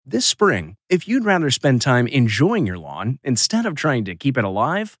This spring, if you'd rather spend time enjoying your lawn instead of trying to keep it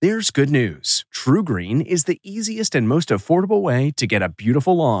alive, there's good news. True Green is the easiest and most affordable way to get a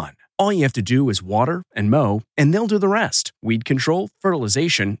beautiful lawn. All you have to do is water and mow, and they'll do the rest. Weed control,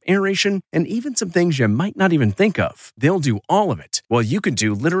 fertilization, aeration, and even some things you might not even think of. They'll do all of it, while you can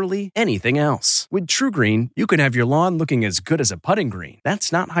do literally anything else. With True Green, you can have your lawn looking as good as a putting green.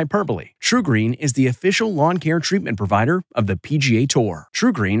 That's not hyperbole. True Green is the official lawn care treatment provider of the PGA Tour.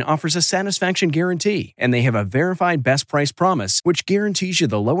 True Green offers a satisfaction guarantee, and they have a verified best price promise, which guarantees you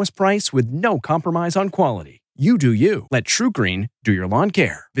the lowest price with no compromise on quality. You do you. Let True Green do your lawn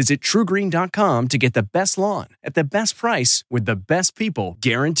care. Visit truegreen.com to get the best lawn at the best price with the best people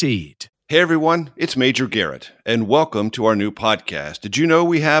guaranteed. Hey everyone, it's Major Garrett, and welcome to our new podcast. Did you know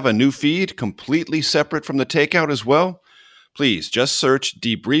we have a new feed completely separate from the takeout as well? Please just search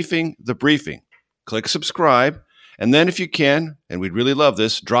Debriefing the Briefing. Click subscribe, and then if you can, and we'd really love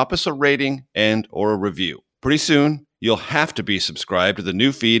this, drop us a rating and or a review. Pretty soon, you'll have to be subscribed to the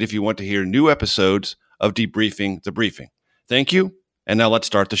new feed if you want to hear new episodes of Debriefing the Briefing. Thank you, and now let's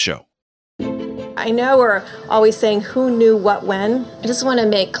start the show. I know we're always saying who knew what when. I just want to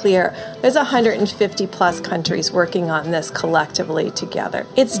make clear there's 150 plus countries working on this collectively together.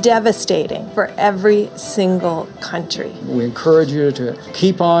 It's devastating for every single country. We encourage you to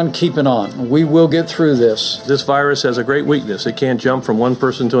keep on keeping on. We will get through this. This virus has a great weakness. It can't jump from one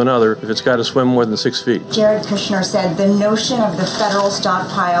person to another if it's got to swim more than 6 feet. Jared Kushner said the notion of the federal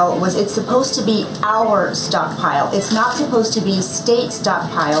stockpile was it's supposed to be our stockpile. It's not supposed to be state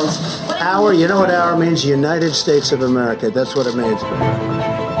stockpiles. Our, you know what our means? United States of America. That's what it means.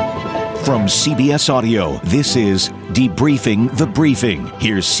 From CBS Audio, this is Debriefing the Briefing.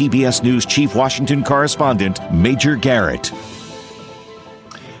 Here's CBS News Chief Washington Correspondent, Major Garrett.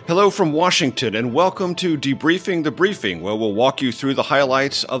 Hello from Washington, and welcome to Debriefing the Briefing, where we'll walk you through the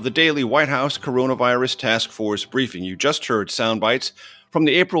highlights of the daily White House Coronavirus Task Force briefing. You just heard sound bites from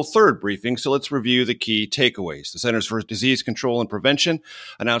the April 3rd briefing, so let's review the key takeaways. The Centers for Disease Control and Prevention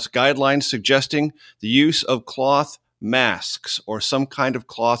announced guidelines suggesting the use of cloth masks or some kind of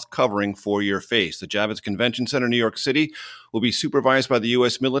cloth covering for your face. The Javits Convention Center, New York City, will be supervised by the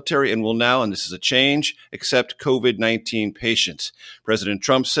U.S. military and will now, and this is a change, accept COVID-19 patients. President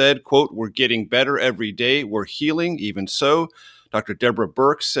Trump said, quote, "We're getting better every day. We're healing. Even so." Dr. Deborah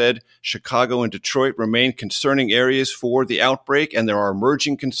Birx said Chicago and Detroit remain concerning areas for the outbreak, and there are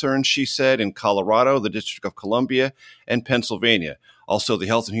emerging concerns, she said, in Colorado, the District of Columbia, and Pennsylvania. Also, the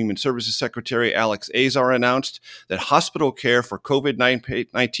Health and Human Services Secretary, Alex Azar, announced that hospital care for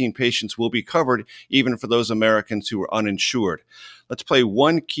COVID-19 patients will be covered, even for those Americans who are uninsured. Let's play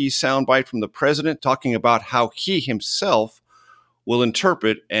one key soundbite from the president talking about how he himself will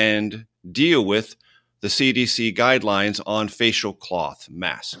interpret and deal with the CDC guidelines on facial cloth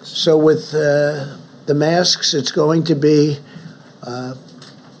masks. So with the masks, it's going to be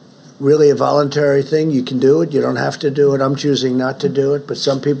really a voluntary thing. You can do it. You don't have to do it. I'm choosing not to do it, but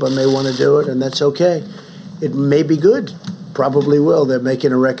some people may want to do it, and that's okay. It may be good. Probably will. They're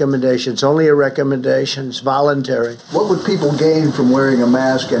making a recommendation. It's only a recommendation. It's voluntary. What would people gain from wearing a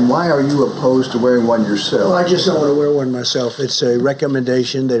mask, and why are you opposed to wearing one yourself? Well, I just don't want to wear one myself. It's a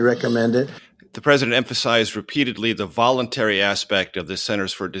recommendation. They recommend it. The president emphasized repeatedly the voluntary aspect of the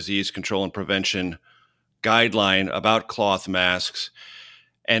Centers for Disease Control and Prevention guideline about cloth masks.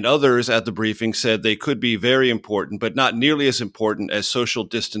 And others at the briefing said they could be very important, but not nearly as important as social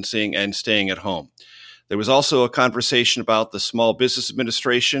distancing and staying at home. There was also a conversation about the Small Business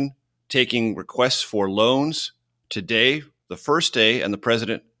Administration taking requests for loans today, the first day, and the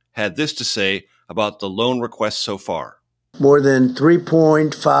president had this to say about the loan requests so far. More than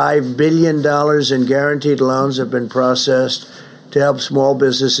 $3.5 billion in guaranteed loans have been processed to help small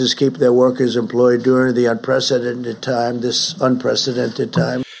businesses keep their workers employed during the unprecedented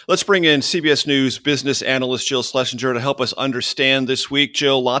time. Let's bring in CBS News business analyst Jill Schlesinger to help us understand this week.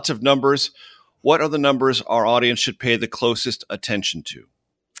 Jill, lots of numbers. What are the numbers our audience should pay the closest attention to?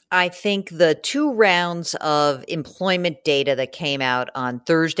 I think the 2 rounds of employment data that came out on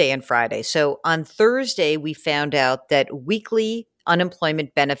Thursday and Friday. So on Thursday, we found out that weekly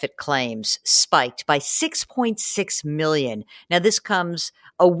unemployment benefit claims spiked by 6.6 million. Now, this comes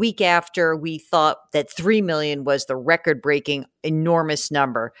a week after we thought that 3 million was the record-breaking enormous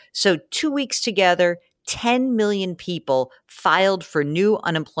number. So 2 weeks together, 10 million people filed for new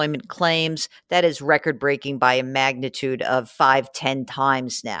unemployment claims. That is record-breaking by a magnitude of 5-10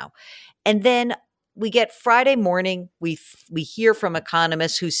 times now. And then we get Friday morning, we hear from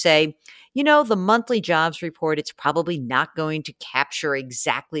economists who say, you know, the monthly jobs report, it's probably not going to capture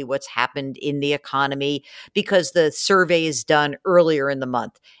exactly what's happened in the economy because the survey is done earlier in the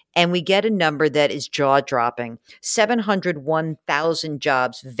month. and we get a number that is jaw-dropping. 701,000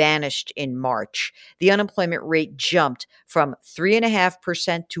 jobs vanished in March. The unemployment rate jumped from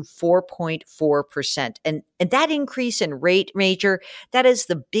 3.5% to 4.4%. And that increase in rate, Major, that is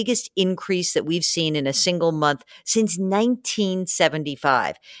the biggest increase that we've seen in a single month since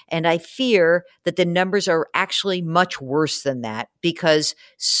 1975. And I fear that the numbers are actually much worse than that because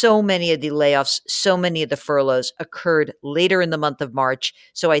so many of the layoffs, so many of the furloughs occurred later in the month of March.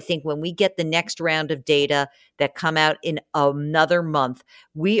 So I think when we get the next round of data that come out in another month,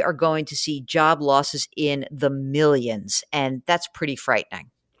 we are going to see job losses in the millions. And that's pretty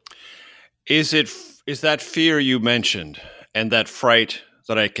frightening. Is that fear you mentioned and that fright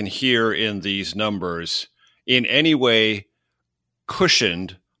that I can hear in these numbers in any way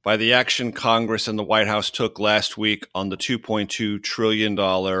cushioned by the action Congress and the White House took last week on the $2.2 trillion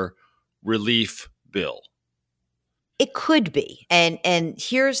relief bill? It could be. And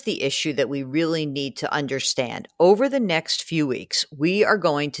here's the issue that we really need to understand. Over the next few weeks, we are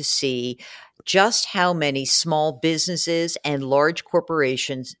going to see just how many small businesses and large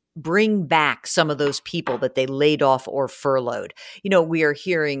corporations bring back some of those people that they laid off or furloughed. We are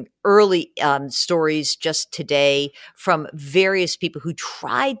hearing early stories just today from various people who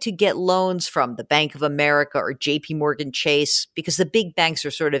tried to get loans from the Bank of America or JP Morgan Chase because the big banks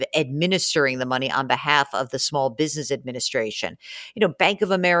are sort of administering the money on behalf of the Small Business Administration. Bank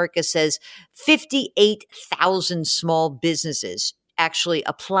of America says 58,000 small businesses actually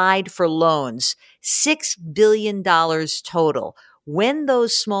applied for loans, $6 billion total. When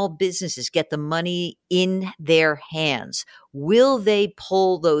those small businesses get the money in their hands, will they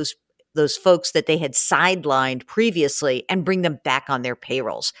pull those folks that they had sidelined previously and bring them back on their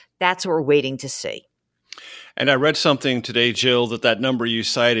payrolls? That's what we're waiting to see. And I read something today, Jill, that number you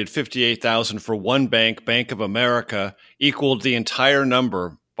cited, 58,000 for one bank, Bank of America, equaled the entire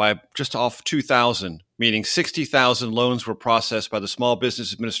number by just off 2,000, meaning 60,000 loans were processed by the Small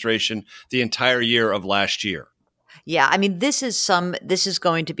Business Administration the entire year of last year. Yeah, I mean, this is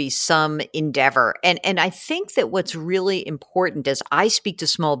going to be some endeavor. And I think that what's really important as I speak to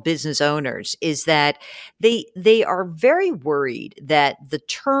small business owners is that they are very worried that the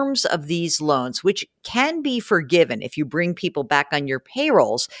terms of these loans, which can be forgiven if you bring people back on your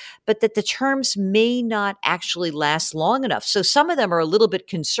payrolls, but that the terms may not actually last long enough. So some of them are a little bit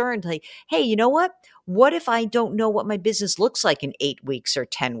concerned, like, hey, you know what? What if I don't know what my business looks like in 8 weeks or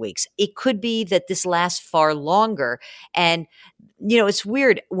 10 weeks? It could be that this lasts far longer. And, it's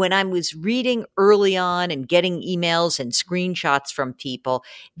weird. When I was reading early on and getting emails and screenshots from people,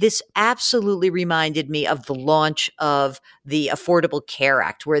 this absolutely reminded me of the launch of the Affordable Care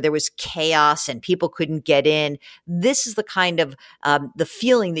Act, where there was chaos and people couldn't get in. This is the kind of the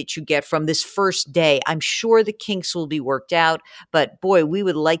feeling that you get from this first day. I'm sure the kinks will be worked out, but boy, we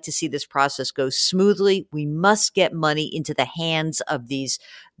would like to see this process go smoothly. We must get money into the hands of these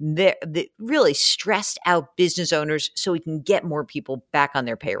the really stressed out business owners so we can get more people back on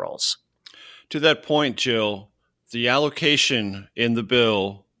their payrolls. To that point, Jill, the allocation in the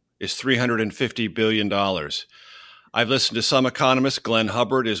bill is $350 billion. I've listened to some economists. Glenn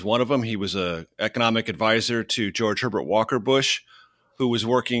Hubbard is one of them. He was an economic advisor to George Herbert Walker Bush, who was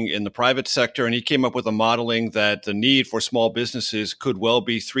working in the private sector, and he came up with a modeling that the need for small businesses could well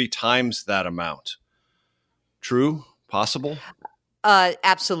be 3 times that amount. True? Possible?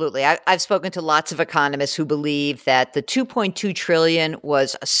 Absolutely. I've spoken to lots of economists who believe that the 2.2 trillion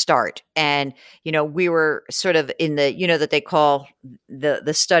was a start. And, we were sort of in the, that they call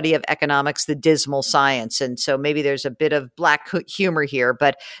the study of economics, the dismal science. And so maybe there's a bit of black humor here,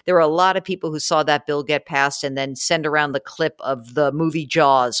 but there were a lot of people who saw that bill get passed and then send around the clip of the movie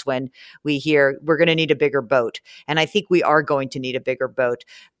Jaws when we hear we're going to need a bigger boat. And I think we are going to need a bigger boat.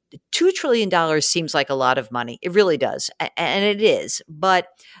 $2 trillion seems like a lot of money. It really does. And it is. But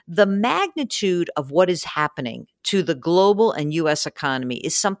the magnitude of what is happening to the global and U.S. economy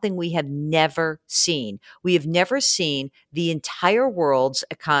is something we have never seen. We have never seen the entire world's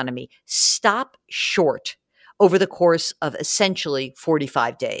economy stop short over the course of essentially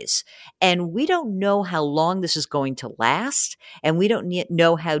 45 days. And we don't know how long this is going to last, and we don't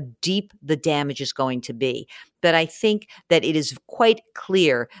know how deep the damage is going to be. But I think that it is quite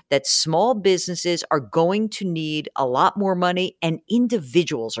clear that small businesses are going to need a lot more money, and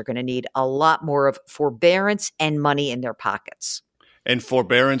individuals are going to need a lot more of forbearance and money in their pockets. And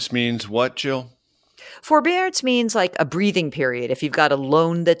forbearance means what, Jill? Forbearance means like a breathing period. If you've got a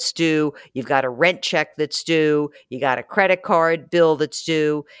loan that's due, you've got a rent check that's due, you got a credit card bill that's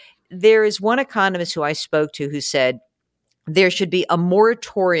due. There is one economist who I spoke to who said, there should be a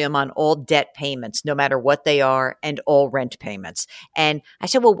moratorium on all debt payments, no matter what they are, and all rent payments. And I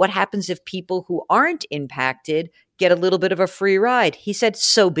said, well, what happens if people who aren't impacted get a little bit of a free ride? He said,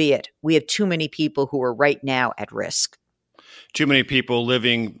 so be it. We have too many people who are right now at risk. Too many people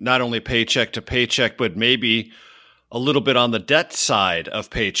living not only paycheck to paycheck, but maybe a little bit on the debt side of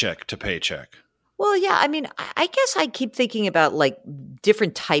paycheck to paycheck. Well, yeah, I mean, I guess I keep thinking about like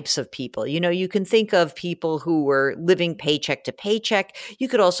different types of people. You know, you can think of people who were living paycheck to paycheck. You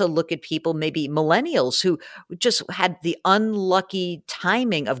could also look at people, maybe millennials, who just had the unlucky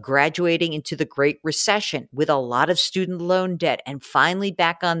timing of graduating into the Great Recession with a lot of student loan debt and finally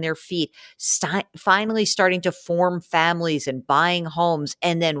back on their feet, finally starting to form families and buying homes.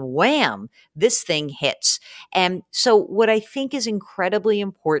 And then wham, this thing hits. And so what I think is incredibly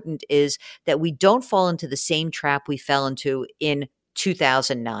important is that we don't fall into the same trap we fell into in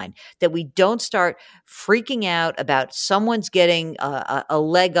 2009, that we don't start freaking out about someone's getting a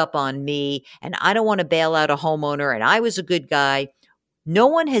leg up on me and I don't want to bail out a homeowner and I was a good guy. No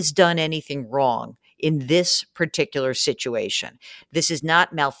one has done anything wrong in this particular situation. This is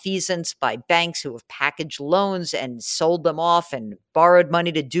not malfeasance by banks who have packaged loans and sold them off and borrowed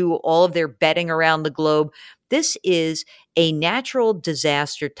money to do all of their betting around the globe. This is a natural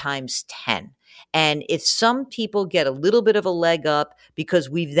disaster times 10. And if some people get a little bit of a leg up because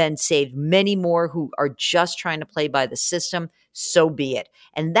we've then saved many more who are just trying to play by the system, so be it.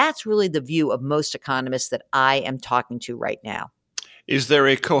 And that's really the view of most economists that I am talking to right now. Is there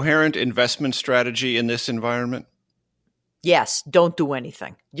a coherent investment strategy in this environment? Yes, don't do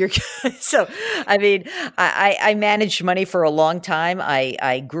anything. So, I mean, I managed money for a long time.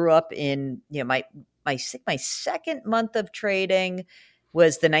 I grew up in, my second month of trading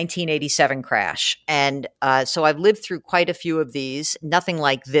was the 1987 crash. And so I've lived through quite a few of these, nothing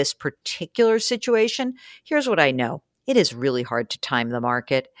like this particular situation. Here's what I know. It is really hard to time the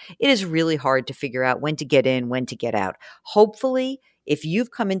market. It is really hard to figure out when to get in, when to get out. Hopefully, if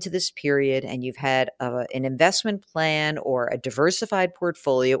you've come into this period and you've had an investment plan or a diversified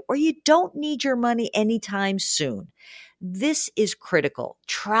portfolio, or you don't need your money anytime soon, this is critical.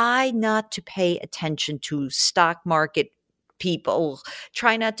 Try not to pay attention to stock market people.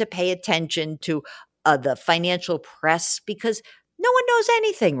 Try not to pay attention to the financial press because no one knows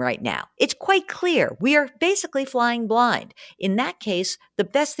anything right now. It's quite clear. We are basically flying blind. In that case, the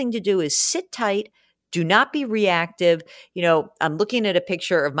best thing to do is sit tight. Do not be reactive. You know, I'm looking at a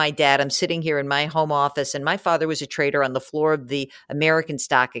picture of my dad. I'm sitting here in my home office, and my father was a trader on the floor of the American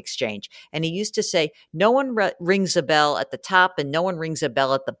Stock Exchange. And he used to say, no one rings a bell at the top and no one rings a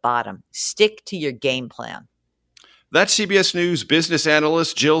bell at the bottom. Stick to your game plan. That's CBS News business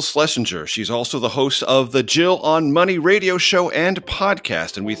analyst Jill Schlesinger. She's also the host of the Jill on Money radio show and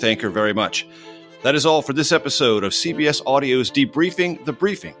podcast, and we thank her very much. That is all for this episode of CBS Audio's Debriefing the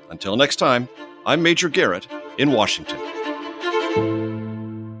Briefing. Until next time, I'm Major Garrett in Washington.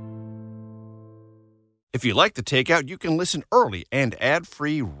 If you like the Takeout, you can listen early and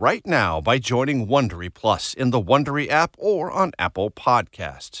ad-free right now by joining Wondery Plus in the Wondery app or on Apple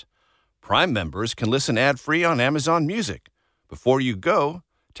Podcasts. Prime members can listen ad-free on Amazon Music. Before you go,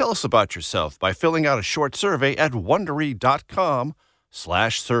 tell us about yourself by filling out a short survey at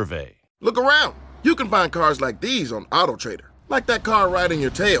Wondery.com/survey. Look around. You can find cars like these on AutoTrader, like that car right in your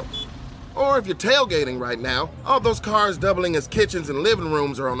tail. Or if you're tailgating right now, all those cars doubling as kitchens and living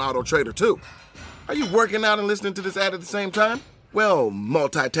rooms are on AutoTrader too. Are you working out and listening to this ad at the same time? Well,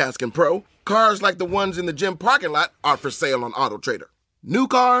 multitasking pro, cars like the ones in the gym parking lot are for sale on AutoTrader. New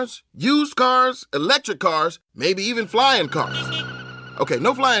cars, used cars, electric cars, maybe even flying cars. Okay,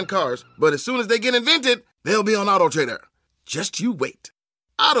 no flying cars, but as soon as they get invented, they'll be on AutoTrader. Just you wait.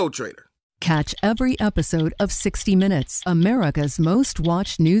 AutoTrader. Catch every episode of 60 Minutes, America's most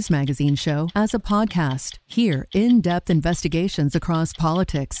watched news magazine show, as a podcast. Hear in-depth investigations across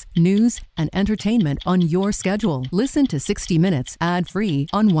politics, news, and entertainment on your schedule. Listen to 60 Minutes ad-free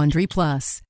on Wondery Plus.